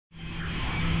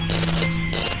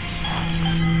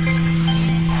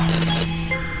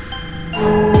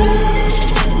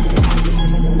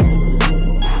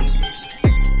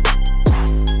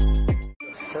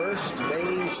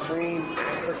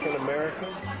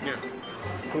Yeah.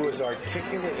 who is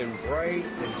articulate and bright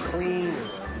and clean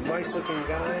and a nice-looking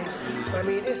guy. I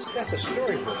mean, that's a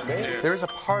storybook, man. There's a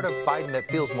part of Biden that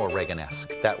feels more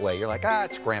Reagan-esque that way. You're like,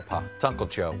 it's Grandpa, it's Uncle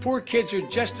Joe. Poor kids are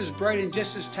just as bright and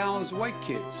just as talented as white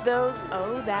kids. Those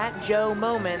 "oh, that Joe"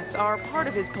 moments are part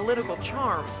of his political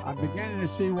charm. I'm beginning to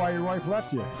see why your wife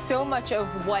left you. So much of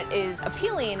what is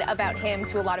appealing about him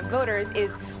to a lot of voters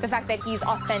is the fact that he's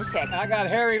authentic. I got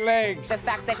hairy legs. The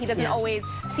fact that he doesn't always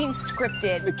seem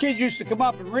scripted. The kids used to come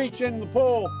up and reach in the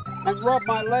pool and rub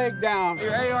my leg down.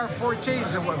 Your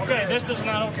AR-14s are what. Okay, this is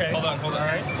not okay. Hold on. All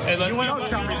right. Hey, let's go.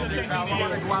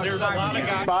 There's a lot of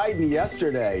guys. Biden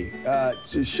yesterday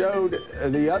showed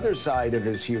the other side of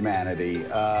his humanity,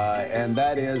 and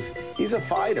that is he's a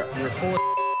fighter.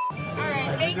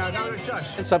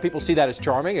 And some people see that as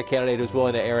charming, a candidate who's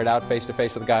willing to air it out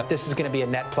face-to-face with a guy. This is going to be a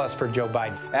net plus for Joe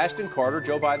Biden. Ashton Carter,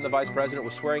 Joe Biden, the vice president,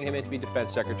 was swearing him in to be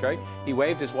defense secretary. He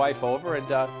waved his wife over, and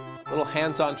a little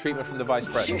hands-on treatment from the vice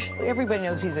president. Everybody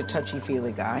knows he's a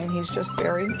touchy-feely guy, and he's just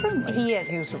very friendly. He is.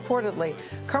 He was reportedly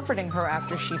comforting her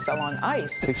after she fell on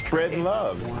ice. It's spreading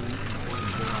love.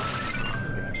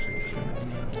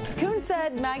 Coons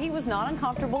said Maggie was not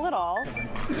uncomfortable at all.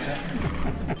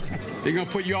 They're going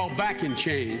to put you all back in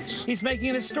chains. He's making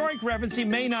an historic reference he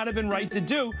may not have been right to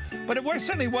do, but it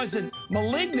certainly wasn't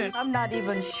malignant. I'm not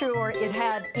even sure it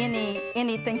had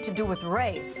anything to do with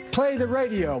race. Play the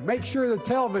radio. Make sure the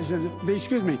television,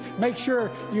 make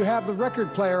sure you have the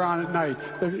record player on at night,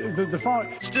 the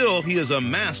phone. Still, he is a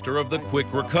master of the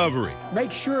quick recovery.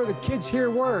 Make sure the kids hear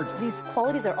words. These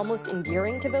qualities are almost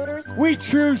endearing to voters. We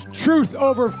choose truth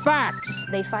over facts.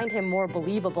 They find him more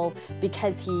believable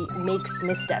because he makes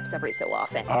missteps every so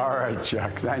often. All right,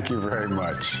 Chuck. Thank you very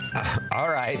much. All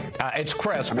right. It's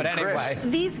Chris, but anyway.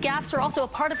 These gaffes are also a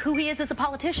part of who he is as a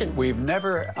politician. We've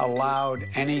never allowed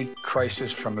any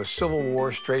crisis from the Civil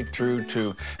War straight through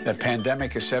to the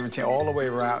pandemic of 17, all the way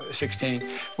around 16.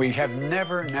 We have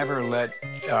never let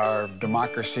our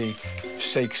democracy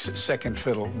take second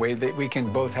fiddle. We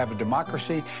can both have a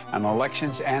democracy and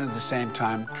elections and at the same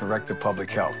time correct the public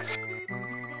health.